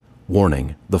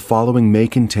Warning, the following may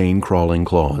contain crawling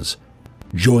claws.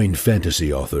 Join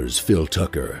fantasy authors Phil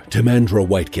Tucker, Timandra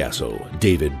Whitecastle,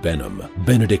 David Benham,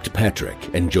 Benedict Patrick,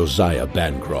 and Josiah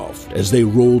Bancroft as they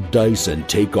roll dice and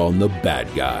take on the bad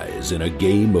guys in a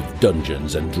game of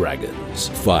Dungeons and Dragons.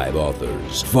 5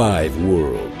 authors, 5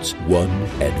 worlds, 1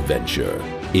 adventure.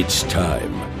 It's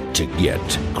time to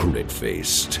get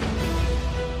crit-faced.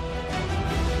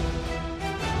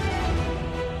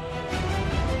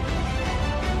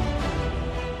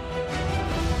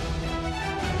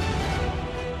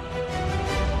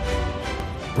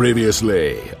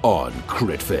 Previously on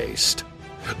Crit-Faced.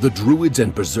 The druids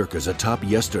and berserkers atop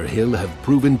Yester Hill have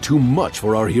proven too much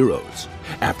for our heroes.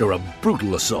 After a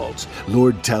brutal assault,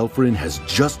 Lord Talfryn has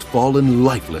just fallen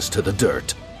lifeless to the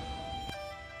dirt.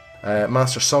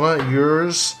 Master Sonna,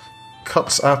 yours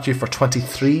cuts at you for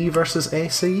 23 versus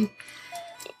AC.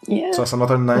 Yeah. So that's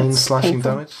another 9 slashing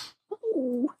painful. damage.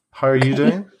 How are you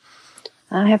doing?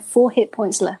 I have 4 hit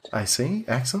points left. I see.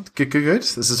 Excellent. Good.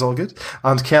 This is all good.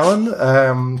 And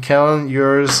Kellen,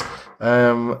 yours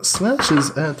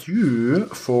slashes at you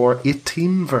for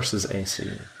 18 versus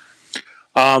AC.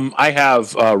 I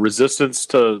have resistance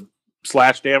to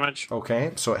slash damage.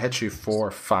 Okay, so it hits you for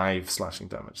 5 slashing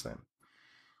damage then.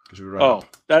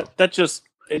 That just,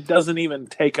 it doesn't even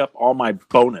take up all my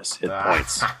bonus hit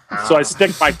points. So I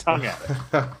stick my tongue at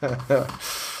it.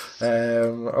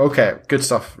 Okay, good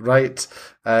stuff. Right.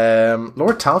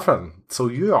 Lord Talfryn, so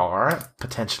you are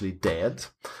potentially dead.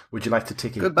 Would you like to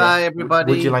take a Goodbye,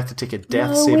 everybody. Would you like to take a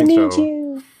death No, saving we need throw?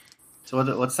 you.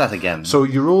 So what's that again? So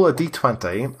you roll a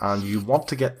d20 and you want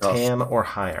to get 10 or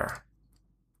higher.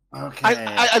 Okay.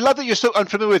 I love that you're so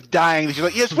unfamiliar with dying that you're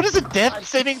like, yes, what is a death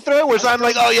saving throw? Whereas I'm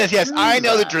like, oh, yes, I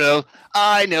know the drill.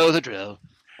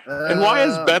 And why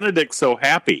is Benedict so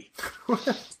happy?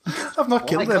 I've not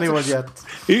killed anyone yet.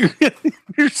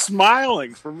 You're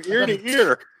smiling from ear to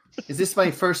ear. Is this my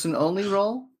first and only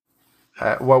roll?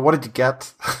 Well, what did you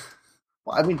get?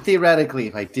 Well, I mean, theoretically,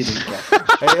 if I didn't get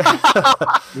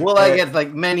it, will I get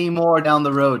like many more down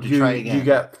the road to try again? You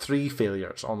get 3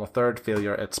 failures. On the 3rd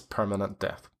failure, it's permanent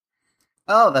death.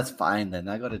 Oh, that's fine then.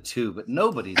 I got a 2, but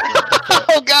nobody's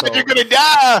Oh God, you're gonna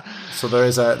die! So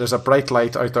there's a bright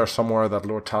light out there somewhere that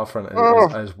Lord Talfryn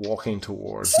is walking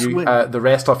towards. The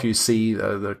rest of you see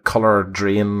the colour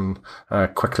drain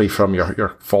quickly from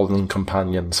your fallen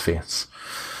companion's face.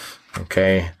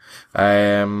 Okay.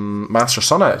 Master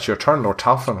Sonna, it's your turn. Lord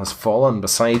Talfryn has fallen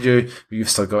beside you. You've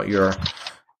still got your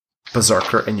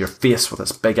berserker in your face with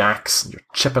its big axe. You're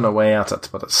chipping away at it,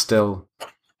 but it's still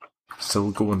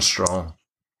going strong.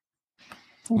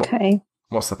 Okay.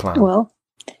 What's the plan? Well,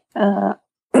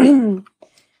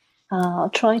 I'll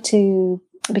try to,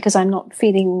 because I'm not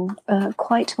feeling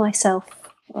quite myself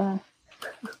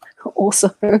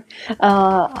also,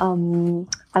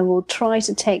 I will try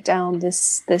to take down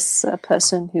this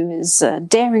person who is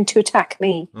daring to attack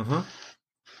me. Mm-hmm.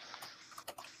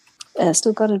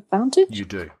 Still got advantage? You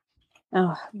do.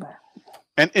 Oh,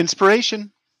 And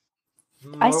inspiration.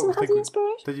 I still have the inspiration?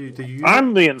 Did you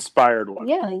I'm the inspired one.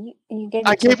 Yeah, you gave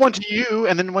I it gave one to you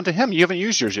and then one to him. You haven't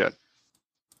used yours yet.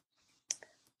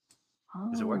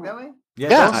 Oh. Does it work that way?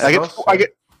 Yeah,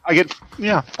 I get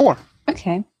 4.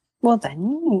 Okay. Well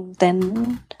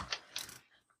then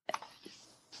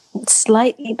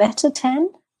slightly better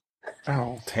 10.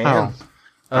 Oh, 10.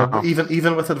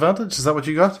 Even with advantage? Is that what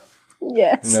you got?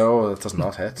 Yes. No, that does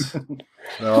not hit.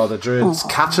 No, the druid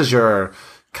catches your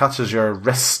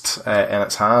wrist in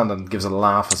its hand and gives a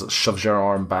laugh as it shoves your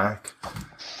arm back.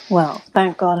 Well,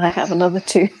 thank God I have another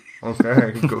 2.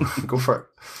 Okay, go for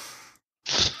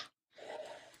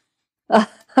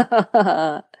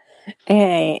it.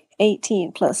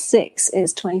 18 plus 6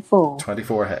 is 24.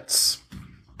 24 hits.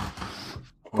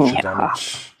 What's your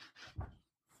damage?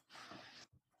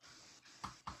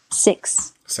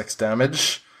 6. 6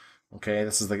 damage. Okay,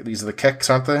 these are the kicks,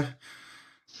 aren't they?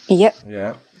 Yep.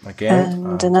 Yeah. Again.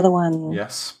 And another one.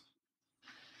 Yes.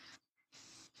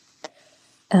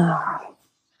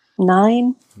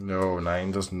 9. No,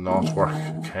 9 does not work.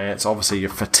 Okay, it's obviously your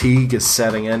fatigue is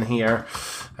setting in here.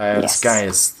 Yes.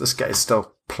 This guy is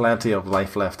still plenty of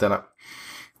life left in it.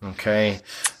 Okay.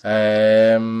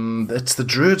 It's the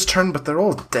druid's turn, but they're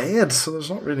all dead, so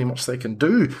there's not really much they can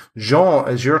do. Jean,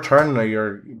 it's your turn now.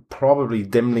 You're probably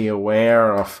dimly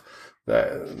aware of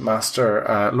the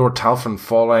Master Lord Talfryn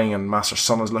falling, and Master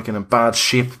Sonna's looking in bad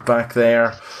shape back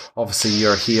there. Obviously,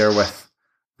 you're here with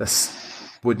this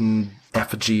wooden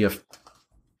effigy of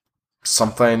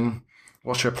something.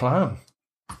 What's your plan?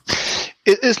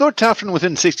 Is Lord Talfryn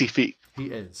within 60 feet? He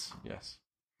is, yes.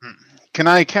 Can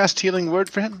I cast Healing Word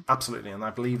for him? Absolutely, and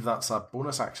I believe that's a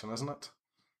bonus action, isn't it?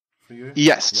 for you?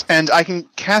 Yes, and I can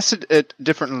cast it at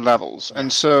different levels.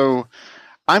 And so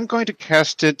I'm going to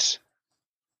cast it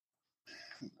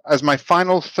as my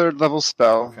final 3rd level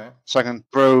spell. Okay. So I can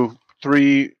throw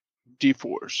 3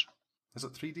 d4s. Is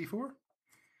it 3d4?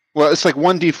 Well, it's like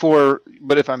 1d4,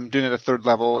 but if I'm doing it at 3rd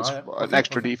level, it's an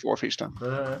extra d4 for each time.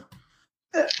 Right.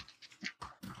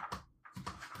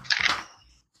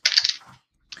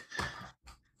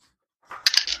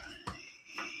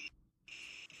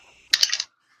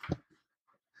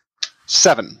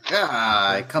 7.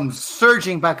 I come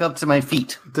surging back up to my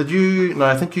feet. Did you? No,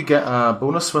 I think you get a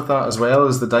bonus with that as well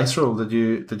as the dice roll. Did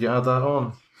you add that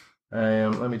on?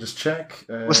 Let me just check.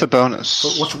 What's the bonus?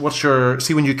 So what's your?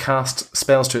 See, when you cast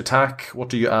spells to attack, what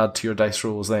do you add to your dice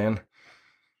rolls then?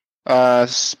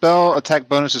 Spell attack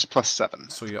bonus is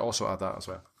 +7. So you also add that as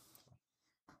well.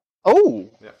 Oh,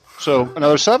 Yeah. So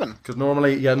another 7. Because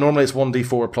normally it's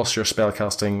 1d4 plus your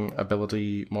spellcasting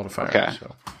ability modifier. Okay.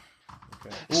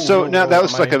 So now that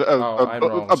was like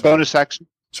a bonus action.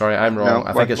 Sorry, I'm wrong. No,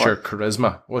 I think it's your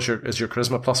charisma. Is your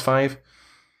charisma +5?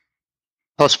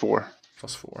 +4.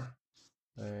 +4.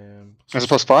 Is it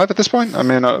 +5 at this point? I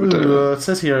mean, it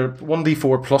says here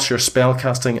 1d4 plus your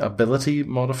spellcasting ability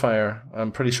modifier.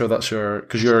 I'm pretty sure that's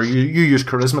because you use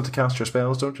charisma to cast your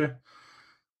spells, don't you?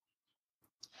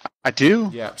 I do.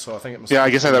 Yeah, so I think it must. Yeah, I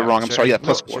guess I had that wrong. I'm sorry. Yeah,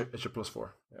 +4. It's your +4.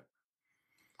 Yeah.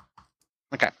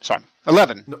 Okay, sorry.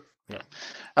 11. No. Yeah.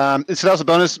 So that was a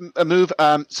bonus move.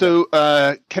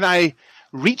 Can I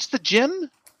reach the gem?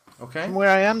 Okay. From where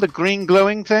I am, the green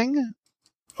glowing thing.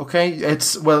 Okay,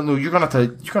 no. You're gonna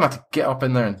have to get up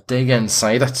in there and dig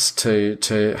inside it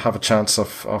to have a chance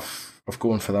of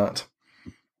going for that.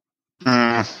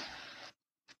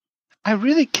 I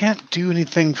really can't do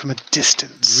anything from a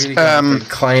distance. Really have to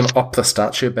climb up the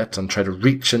statue a bit and try to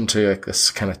reach into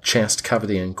this kind of chest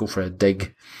cavity and go for a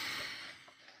dig.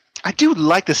 I do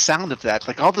like the sound of that.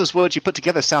 Like all those words you put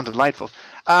together sound delightful.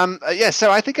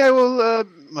 So I think I will.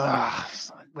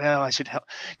 I should help.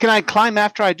 Can I climb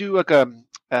after I do like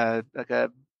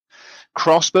a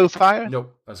crossbow fire?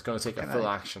 Nope, it's going to take a full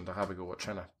action to have a go at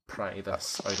trying to pry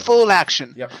this out of it. Full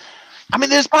action. Yep. I mean,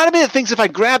 there's part of me that thinks if I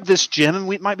grab this gem,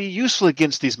 it might be useful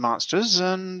against these monsters,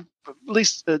 and at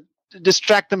least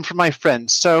distract them from my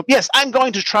friends. So, yes, I'm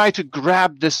going to try to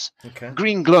grab this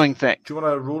green glowing thing. Do you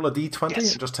want to roll a d20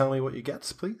 Yes. and just tell me what you get,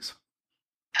 please?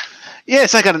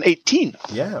 Yes, I got an 18.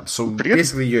 Yeah, so Pretty good.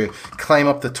 basically you climb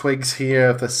up the twigs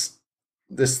here. This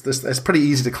it's pretty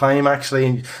easy to climb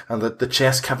actually, and the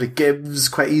chest cavity gives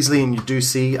quite easily, and you do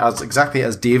see, as exactly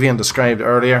as Davian described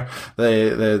earlier,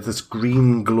 this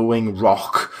green glowing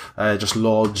rock just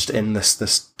lodged in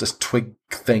this twig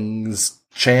thing's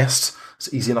chest.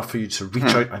 It's easy enough for you to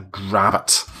reach out and grab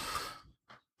it.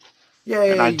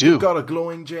 Yay! And I do. You got a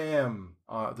glowing gem.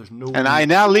 There's no. And I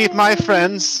now leave my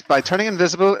friends by turning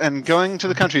invisible and going to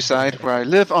the countryside where I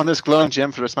live on this glowing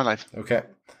gem for the rest of my life. Okay.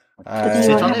 But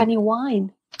do you not have any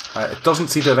wine? It doesn't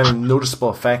seem to have any noticeable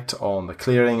effect on the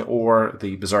clearing or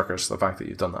the berserkers, the fact that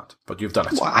you've done that. But you've done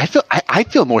it. Well, I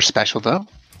feel more special, though.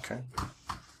 Okay.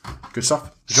 Good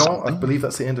stuff. Jean, I believe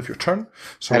that's the end of your turn.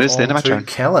 So that is the end of my turn.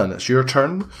 Kellen, it's your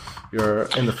turn. You're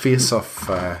in the face of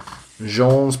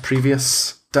Jean's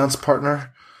previous dance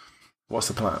partner. What's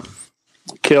the plan?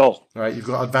 Kill. All right, you've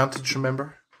got advantage,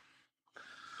 remember?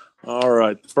 All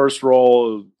right. First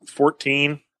roll,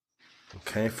 14.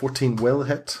 Okay, 14 will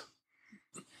hit.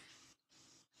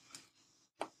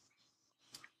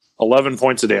 11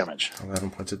 points of damage. 11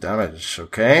 points of damage.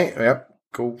 Okay, yep.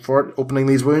 Go for it. Opening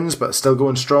these wounds, but still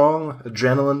going strong.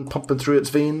 Adrenaline pumping through its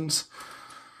veins.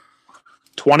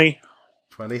 20.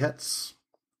 20 hits.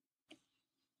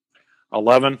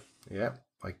 11. Yep.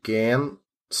 Again,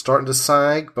 starting to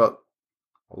sag, but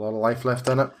a lot of life left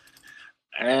in it.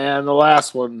 And the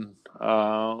last one,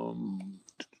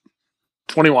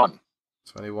 21.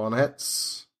 21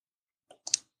 hits.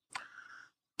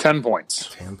 10 points.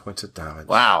 10 points of damage.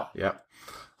 Wow. Yep.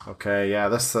 Okay, yeah,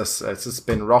 it's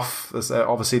been rough. This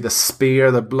obviously the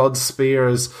spear, the blood spear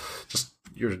is just,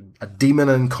 you're a demon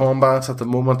in combat at the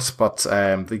moment, but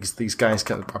these guys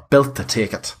are built to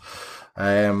take it.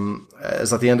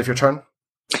 Is that the end of your turn?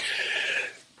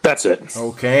 That's it.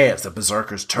 Okay, it's the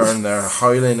berserker's turn. They're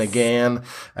howling again.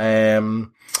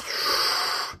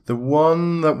 The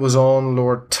one that was on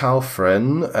Lord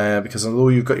Talfryn, because although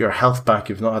you've got your health back,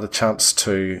 you've not had a chance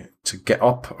to get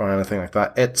up or anything like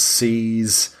that. It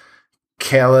sees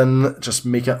Kellen just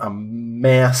making a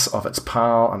mess of its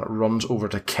pal, and it runs over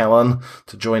to Kellen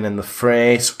to join in the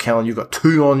fray. So Kellen, you've got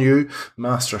 2 on you.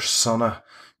 Master Sonna,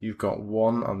 you've got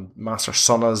 1, and Master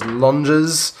Sonna's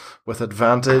lunges with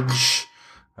advantage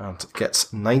and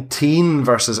gets 19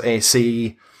 versus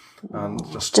AC.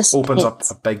 and just Just opens up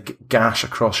hits. a big gash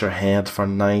across your head for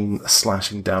 9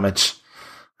 slashing damage.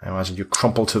 I imagine you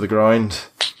crumple to the ground.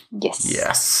 Yes.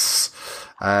 Yes.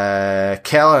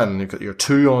 Kellen, you've got your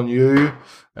 2 on you.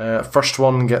 First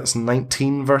one gets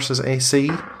 19 versus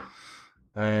AC.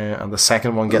 And the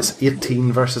second one gets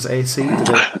 18 versus AC. Do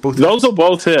they both Those will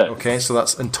both hit. Okay, so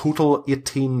that's in total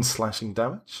 18 slashing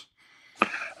damage.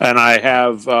 And I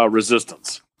have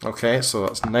resistance. Okay, so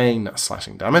that's 9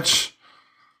 slashing damage.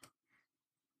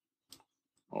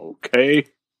 Okay.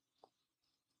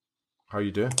 How are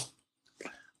you doing?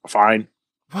 Fine.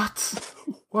 What?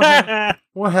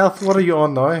 What health? What are you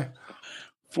on now?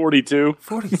 42.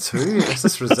 42? Is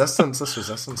this resistance? This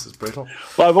resistance is brutal.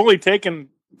 Well, I've only taken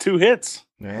 2 hits.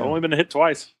 Yeah. I've only been hit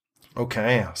twice.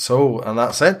 Okay, so, and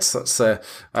that's it. That's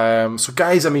so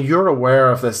guys, I mean, you're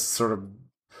aware of this sort of,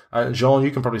 Jean,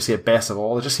 you can probably see it best of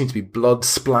all. There just seems to be blood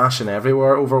splashing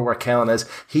everywhere over where Kellen is.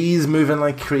 He's moving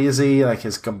like crazy, like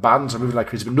his combatants are moving like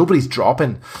crazy, but nobody's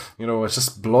dropping. You know, it's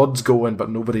just blood's going, but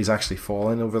nobody's actually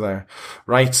falling over there.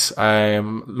 Right,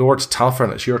 Lord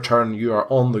Talfryn, it's your turn. You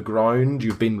are on the ground.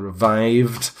 You've been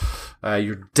revived.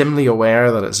 You're dimly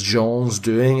aware that it's Jean's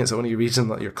doing. It's the only reason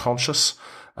that you're conscious.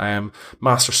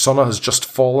 Master Sunna has just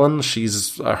fallen.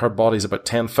 She's her body's about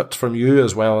 10 feet from you,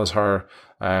 as well as her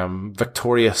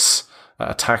victorious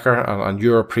attacker, and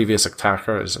your previous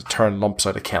attacker is turned lumps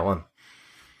out of Kellen.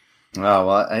 Oh,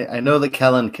 well, I know that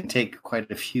Kellen can take quite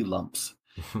a few lumps.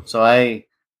 So I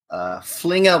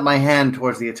fling out my hand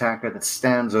towards the attacker that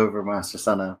stands over Master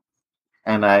Sunna,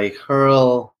 and I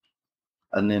hurl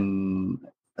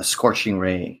a scorching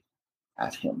ray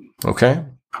at him. Okay.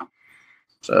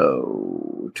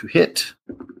 So to hit,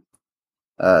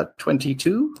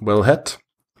 22. Will hit.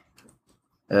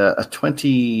 A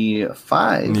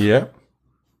 25. Yeah.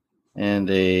 And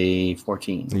a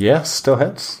 14. Yes, still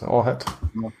hits. All hit.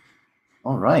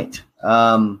 All right.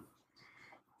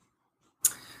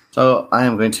 So I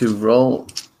am going to roll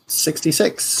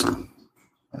 66.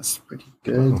 That's pretty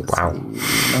good. That's Wow.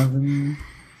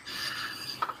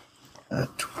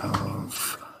 11,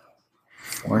 12,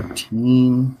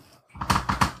 14,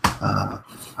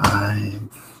 5,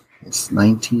 it's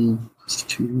 19, it's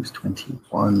 2, it's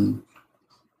 21.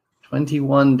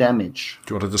 21 damage.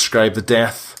 Do you want to describe the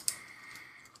death?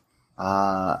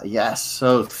 Yes.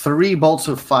 So 3 bolts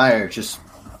of fire just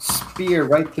spear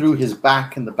right through his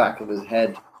back and the back of his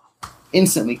head,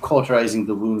 instantly cauterizing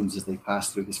the wounds as they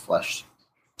pass through his flesh,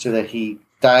 so that he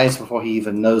dies before he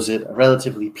even knows it. A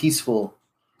relatively peaceful,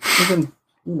 even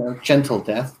gentle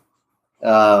death.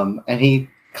 And he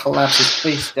collapses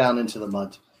face down into the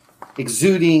mud,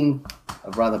 exuding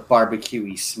a rather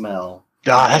barbecue-y smell.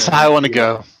 Ah, that's how I want to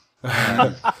go.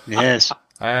 Yes.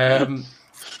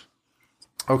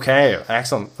 Okay,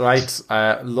 excellent. Right,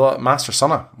 Master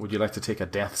Sunna, would you like to take a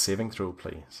death saving throw,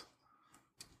 please?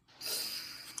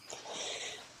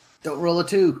 Don't roll a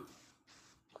 2.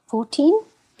 14?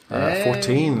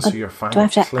 14, so you're fine. Do I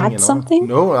have to clinging add something? On.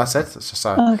 No, that's it. It's just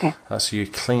Okay. so you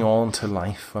cling on to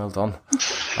life. Well done.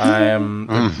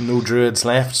 No druids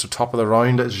left, so top of the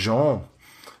round is Jean.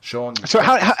 Jean. So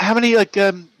how many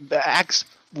axe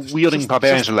wielding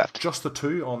barbarians are left? Just the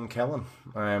 2 on Kellen.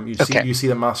 Okay. You see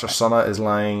that Master Sunna is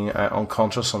lying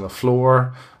unconscious on the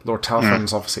floor. Lord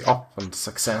Talfryn's obviously up and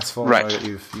successful Right. now that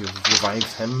you've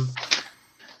revived him.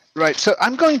 Right, so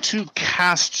I'm going to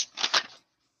cast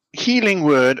Healing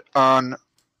Word on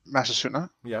Master Sunna,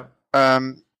 Yeah.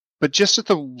 but just at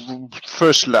the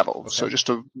first level, so just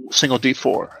a single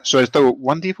D4. So is there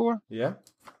 1D4? Yeah.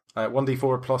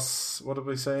 1d4 plus, what did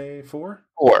we say, 4?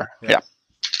 4, Yeah. yeah.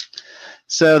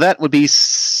 So that would be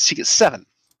 7.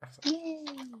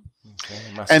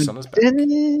 Okay, Master And Sunna's back.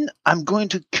 then I'm going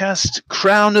to cast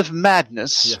Crown of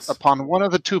Madness Yes. upon one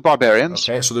of the 2 barbarians.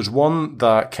 Okay, so there's one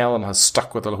that Kellen has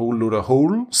stuck with a whole load of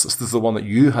holes. This is the one that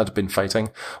you had been fighting.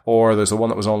 Or there's the one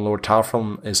that was on Lord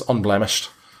Talfryn is unblemished.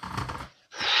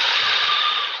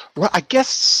 Well, I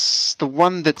guess the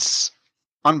one that's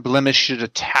unblemished should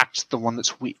attack the one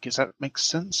that's weak. Does that make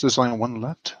sense? There's only one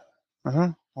left.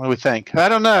 What do we think? I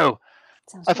don't know.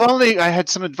 Sounds If good. only I had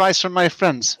some advice from my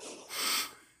friends.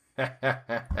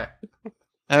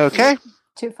 Okay.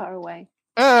 Too far away.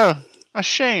 Oh, a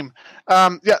shame.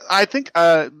 Yeah, I think.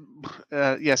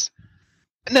 Yes.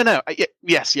 No.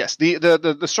 Yes.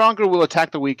 The stronger will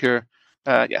attack the weaker.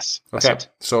 Yes. That's Okay, it.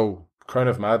 so Crown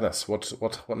of Madness.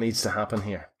 What needs to happen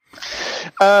here?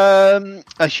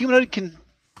 A humanoid can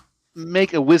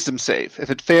make a wisdom save. If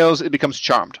it fails, it becomes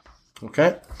charmed.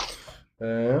 Okay.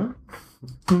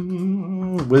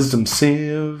 Wisdom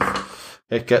save.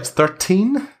 It gets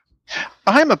 13.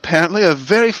 I'm apparently a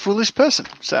very foolish person,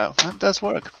 so that does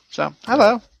work. So,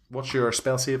 hello. What's your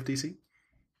spell save DC?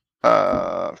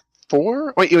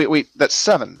 4? Wait. That's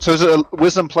 7. So is it a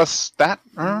wisdom plus that?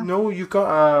 No, you've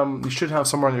got you should have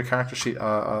somewhere on your character sheet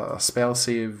a spell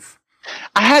save.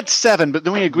 I had 7, but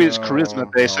then we agreed it's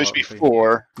charisma based, so it should be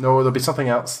 4. No, there'll be something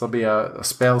else. There'll be a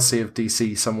spell save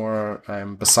DC somewhere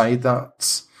beside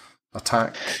that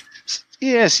attack.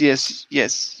 Yes.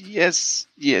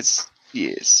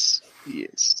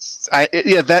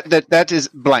 That is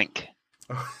blank.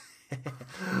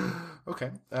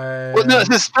 Okay. Well, no,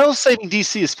 the spell saving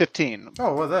DC is 15.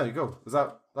 Oh, well, there you go.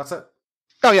 That's it?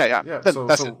 Oh, yeah. Yeah.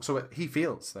 So he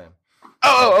fails then.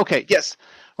 Oh, okay. Yes.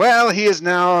 Well, he is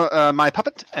now my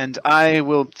puppet, and I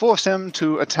will force him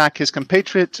to attack his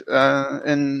compatriot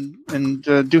and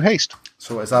do haste.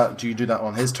 So do you do that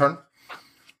on his turn?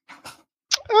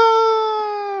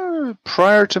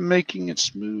 Prior to making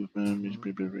its move.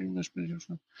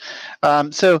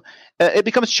 So it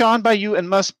becomes charmed by you and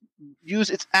must use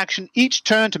its action each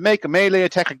turn to make a melee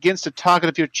attack against a target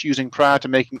of your choosing prior to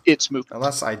making its move. And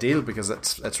that's ideal because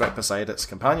it's right beside its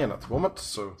companion at the moment,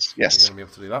 so yes, you're going to be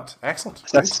able to do that. Excellent.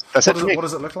 That's what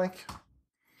does it look like?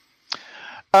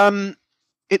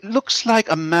 It looks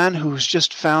like a man who's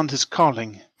just found his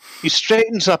calling. He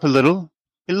straightens up a little.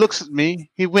 He looks at me.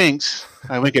 He winks.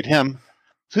 I wink at him.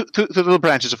 Through the little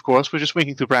branches, of course. We're just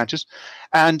winking through branches.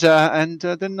 And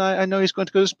then I know he's going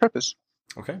to go to his purpose.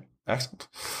 Okay, excellent.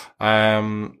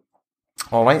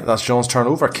 All right, that's John's turn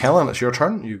over. Kellen, it's your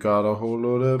turn. You got a whole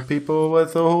load of people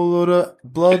with a whole load of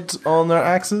blood on their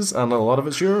axes, and a lot of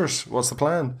it's yours. What's the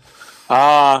plan?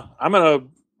 I'm going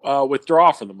to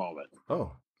withdraw for the moment.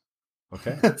 Oh,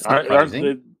 okay. I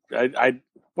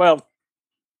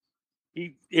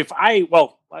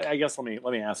guess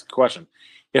let me ask a question.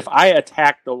 If I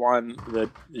attack the one that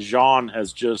Jean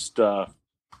has just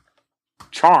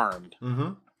charmed,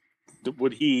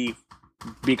 would he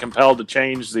be compelled to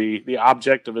change the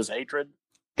object of his hatred?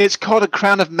 It's called a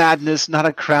crown of madness, not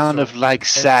a crown of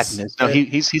sadness. No,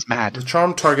 he's mad. The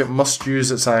charmed target must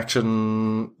use its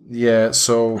action. Yeah,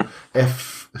 so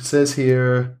if it says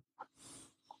here,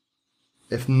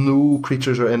 if no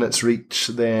creatures are in its reach,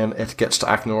 then it gets to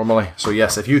act normally. So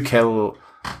yes, if you kill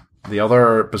the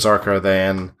other berserker,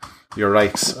 then you're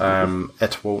right.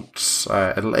 It won't.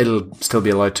 It'll still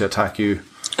be allowed to attack you.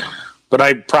 But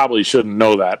I probably shouldn't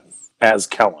know that as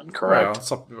Kellen, correct? Well,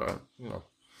 it's up,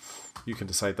 you can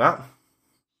decide that.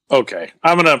 Okay,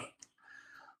 I'm gonna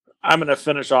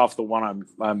finish off the one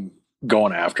I'm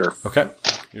going after. Okay,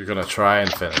 you're gonna try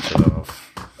and finish it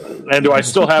off. And do I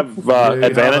still have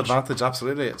advantage? Have advantage,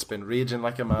 absolutely. It's been raging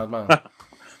like a madman.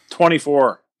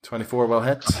 24. 24 will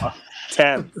hit.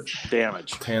 10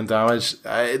 damage. 10 damage.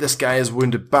 This guy is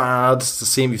wounded bad. It's the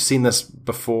same. You've seen this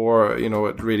before.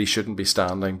 It really shouldn't be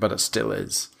standing, but it still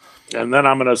is. And then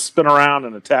I'm going to spin around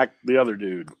and attack the other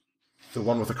dude. The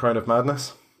one with the crown of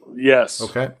madness? Yes.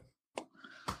 Okay.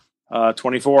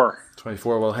 24.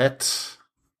 24 will hit.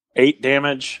 8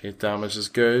 damage. 8 damage is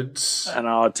good. And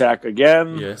I'll attack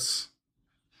again. Yes.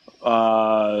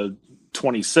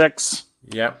 26.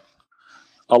 Yep.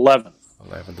 11.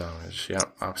 11 damage. Yeah,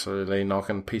 absolutely.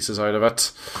 Knocking pieces out of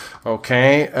it.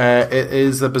 Okay. It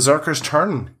is the Berserker's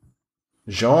turn.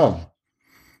 Jean,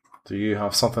 do you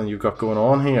have something you've got going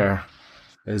on here?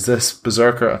 Is this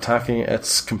Berserker attacking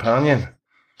its companion?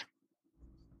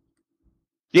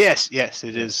 Yes,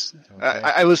 it is. Okay.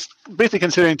 I was briefly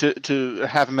considering to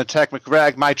have him attack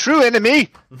McRag, my true enemy,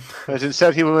 but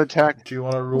instead he will attack. Do you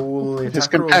want to roll the his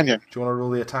attack companion? Roll? Do you want to roll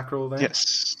the attack roll then?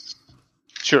 Yes.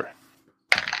 Sure.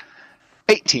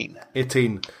 18.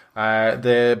 18.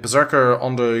 The Berserker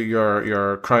under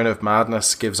your crown of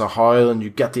madness gives a howl, and you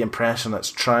get the impression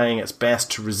it's trying its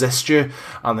best to resist you,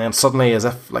 and then suddenly, as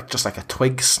if just like a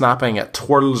twig snapping, it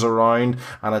twirls around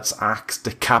and its axe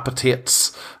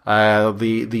decapitates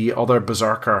the other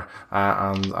Berserker,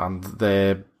 and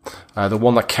the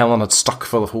one that Kellen had stuck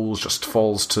full of holes just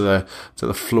falls to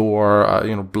the floor,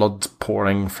 blood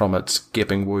pouring from its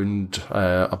gaping wound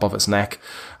above its neck.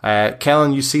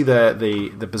 Kellen, you see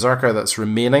the Berserker that's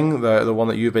remaining, the one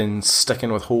that you've been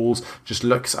sticking with holes, just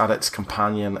looks at its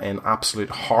companion in absolute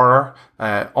horror,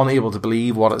 unable to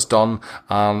believe what it's done,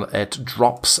 and it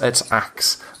drops its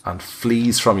axe and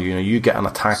flees from you. You get an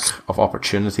attack of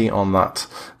opportunity on that.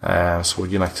 So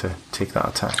would you like to take that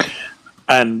attack?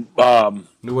 And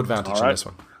no advantage right. on this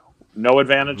one. No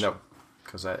advantage? No,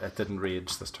 because it didn't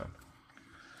rage this turn.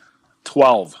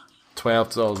 12.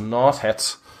 12 does not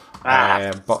hit.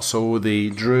 But so the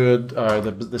druid, or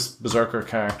this berserker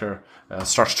character,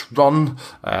 starts to run,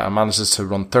 and manages to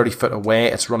run 30 foot away.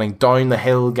 It's running down the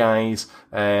hill, guys,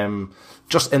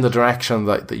 just in the direction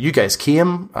that you guys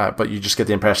came, but you just get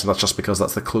the impression that's just because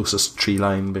that's the closest tree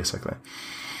line, basically.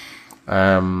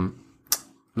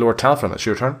 Lord Talfryn, it's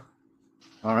your turn.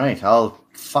 All right, I'll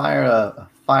fire a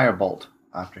firebolt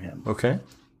after him. Okay.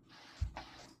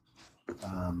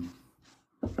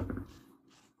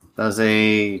 Does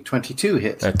a 22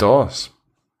 hit? It does.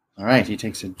 All right, he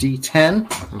takes a D10.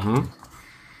 Mm-hmm.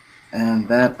 And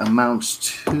that amounts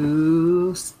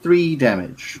to 3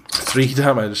 damage. 3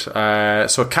 damage.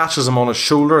 So it catches him on his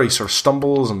shoulder. He sort of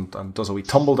stumbles and does a wee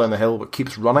tumble down the hill, but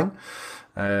keeps running.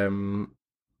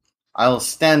 I'll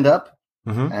stand up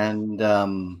Mm-hmm. and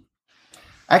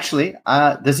actually,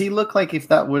 does he look like if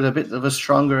that were a bit of a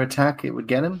stronger attack, it would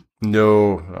get him?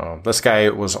 No. This guy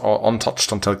was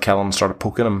untouched until Kellen started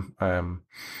poking him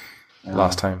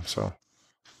last time. So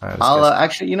I'll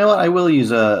actually, you know what? I will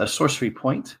use a sorcery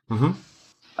point Mm-hmm.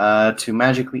 To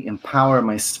magically empower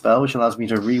my spell, which allows me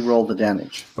to re-roll the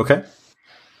damage. Okay.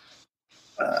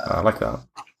 I like that.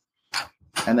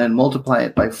 And then multiply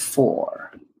it by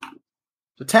 4.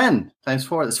 So 10 times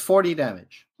 4, that's 40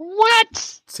 damage.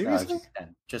 What? Seriously?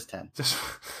 Just 10.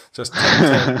 Just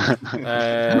 10.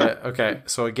 Okay,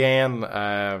 so again,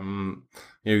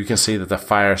 you can see that the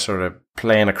fire sort of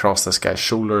playing across this guy's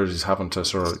shoulders. He's having to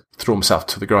sort of throw himself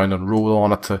to the ground and roll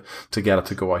on it to get it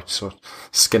to go out. So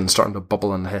skin's starting to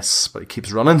bubble and hiss, but he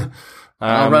keeps running.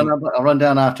 I'll run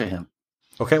down after him.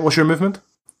 Okay, what's your movement?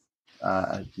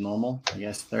 Normal, I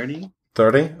guess 30.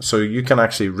 30. So you can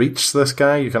actually reach this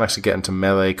guy. You can actually get into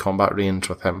melee combat range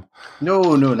with him. No,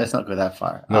 let's not go that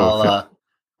far. No,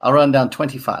 I'll run down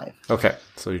 25. Okay,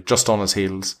 so you're just on his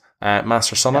heels.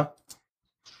 Master Sunna?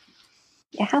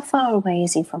 Yeah, how far away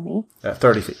is he from me?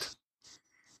 30 feet.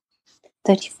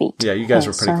 30 feet. Yeah, you guys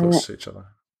Okay, were pretty close to each other.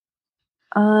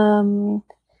 I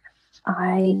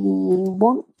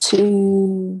want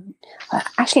to.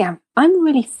 Actually, I'm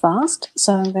really fast,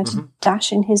 so I'm going to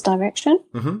dash in his direction.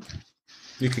 Mm-hmm.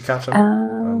 You could catch him,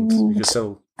 and you could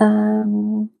still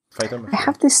fight him. I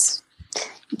have this.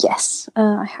 Yes,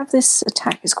 I have this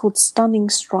attack. It's called Stunning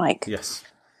Strike. Yes.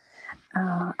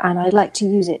 And I'd like to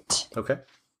use it. Okay.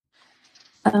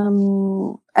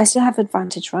 I still have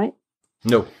advantage, right?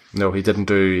 No, he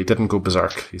didn't go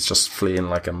berserk. He's just fleeing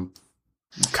like a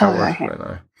coward right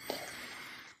now.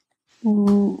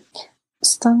 No,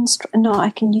 I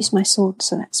can use my sword,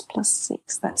 so that's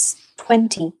 +6. That's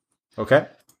 20. Okay.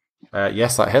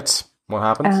 Yes, that hits. What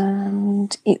happens?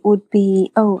 And it would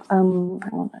be hang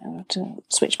on, I have to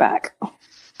switch back.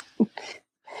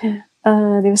 There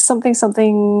was something.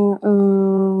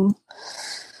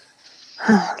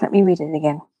 Let me read it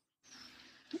again.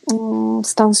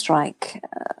 Stun strike.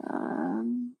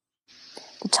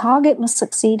 The target must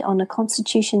succeed on a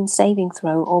Constitution saving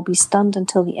throw or be stunned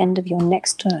until the end of your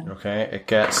next turn. Okay,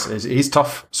 he's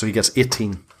tough, so he gets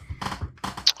 18.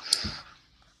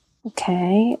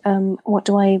 Okay. What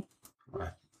do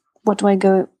I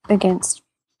go against?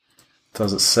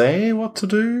 Does it say what to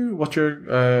do? What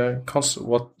your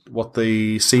what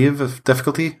the save of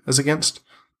difficulty is against?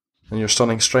 And your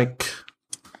stunning strike?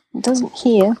 It doesn't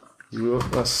here.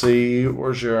 Let's see.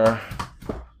 Where's your?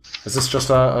 Is this just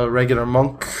a regular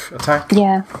monk attack?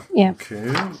 Yeah.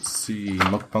 Okay, let's see.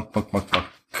 Monk.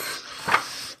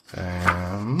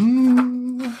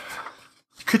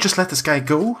 You could just let this guy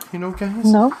go, guys.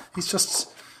 No. He's just,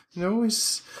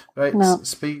 he's right. No.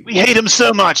 Speak. We hate him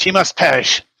so much, he must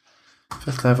perish.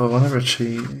 5th level. Whenever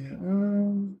she.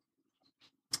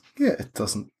 Yeah, it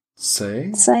doesn't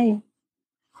say. Say.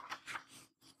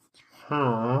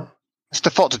 It's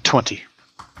default to 20.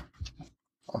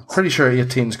 I'm pretty sure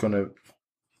 18's going to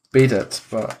beat it,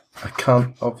 but I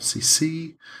can't obviously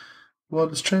see what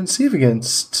it's trying to save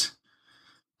against.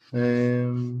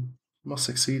 Must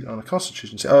succeed on a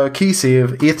Constitution save. Key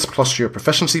save 8 plus your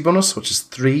proficiency bonus, which is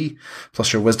 3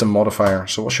 plus your wisdom modifier.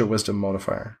 So what's your wisdom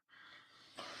modifier?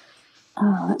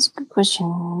 Oh, that's a good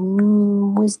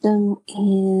question. Wisdom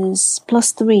is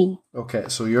 +3. Okay,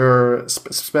 so your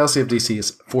spell save DC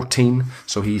is 14,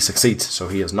 so he succeeds, so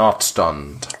he is not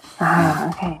stunned.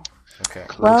 Okay. Okay.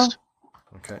 Well,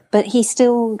 Okay. but he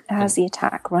still has the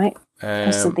attack, right?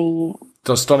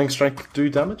 Does stunning strike do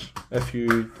damage if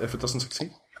it doesn't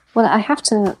succeed? Well, I have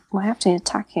to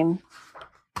attack him.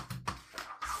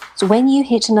 So when you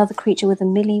hit another creature with a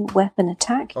melee weapon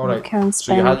attack, All right. you can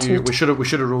So spend we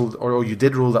should have rolled, or you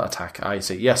did roll that attack. I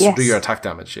see. Yes. Yes. Do your attack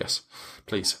damage. Yes,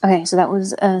 please. Okay, so that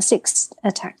was 6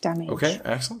 attack damage. Okay,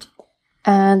 excellent.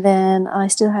 And then I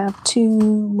still have 2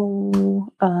 more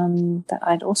that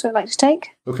I'd also like to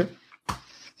take. Okay.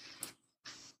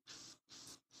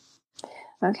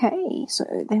 Okay, so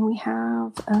then we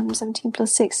have 17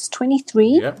 plus 6 is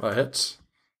 23. Yep, that hits.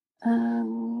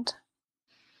 And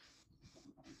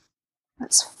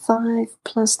that's 5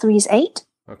 plus 3 is 8.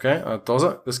 Okay, that does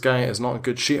it. This guy is not in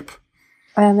good shape.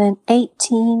 And then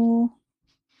 18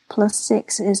 plus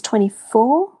 6 is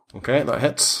 24. Okay, that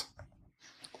hits.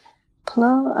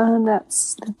 Plus, and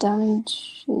that's the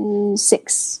damage is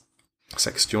 6.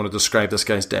 6. Do you want to describe this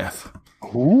guy's death?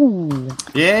 Ooh.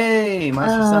 Yay,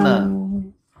 Master Sana.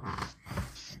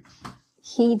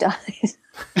 He dies.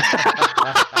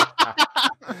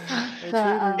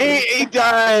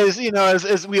 He dies,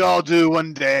 as we all do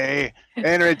one day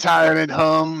in a retirement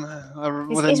home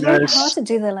with It's a really nurse. hard to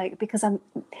do that, because I'm,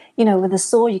 with a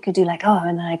saw you could do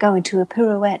and then I go into a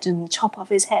pirouette and chop off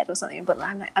his head or something. But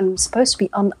I'm supposed to be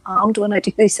unarmed when I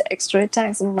do these extra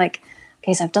attacks. And I'm like,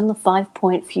 okay, so I've done the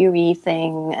 5-point fury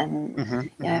thing, and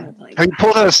have you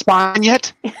pulled out a spine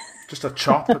yet? Just a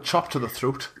chop to the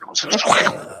throat.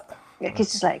 It's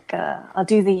just I'll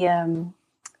do the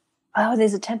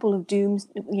there's a Temple of Doom,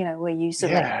 where you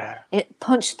sort of it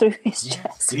punched through his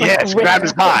chest. Yes, grab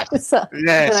his heart. So,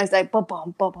 Yes. And I was like, bob,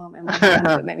 and my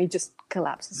hand maybe just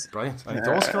collapses. Brilliant. And he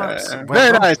does collapse.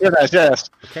 Very nice, yes.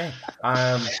 Okay.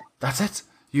 That's it.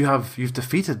 You've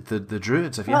defeated the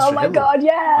druids of Yester Oh my Hill. god,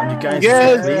 yeah! And you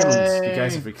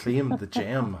guys have reclaimed the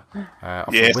gem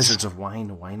of the Wizards of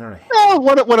Wine winery. Oh,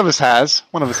 one of us has.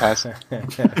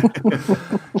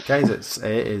 Guys,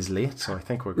 it is late, so I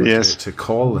think we're going to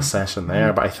call the session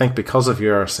there. But I think because of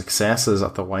your successes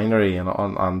at the winery and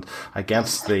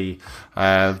against the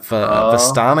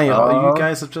Stani, you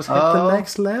guys have just hit the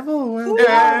next level. Level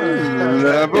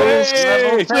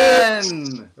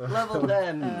 10. Level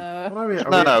 10. What are we?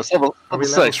 It's level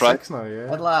 6, right? 6 now,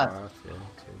 yeah. At last.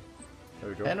 There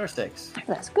we go. 10 or 6.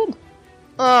 That's good.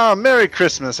 Oh, Merry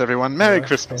Christmas, everyone. Merry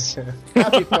Christmas.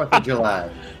 Happy 4th of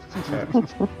July.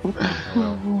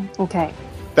 Okay.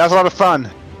 That was a lot of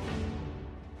fun.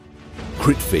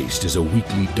 Crit Faced is a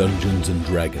weekly Dungeons &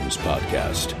 Dragons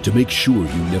podcast. To make sure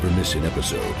you never miss an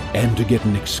episode, and to get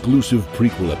an exclusive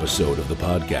prequel episode of the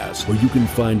podcast where you can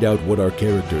find out what our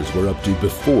characters were up to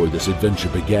before this adventure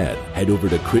began, head over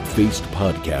to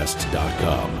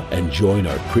critfacedpodcast.com and join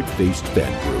our Crit Faced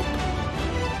fan group.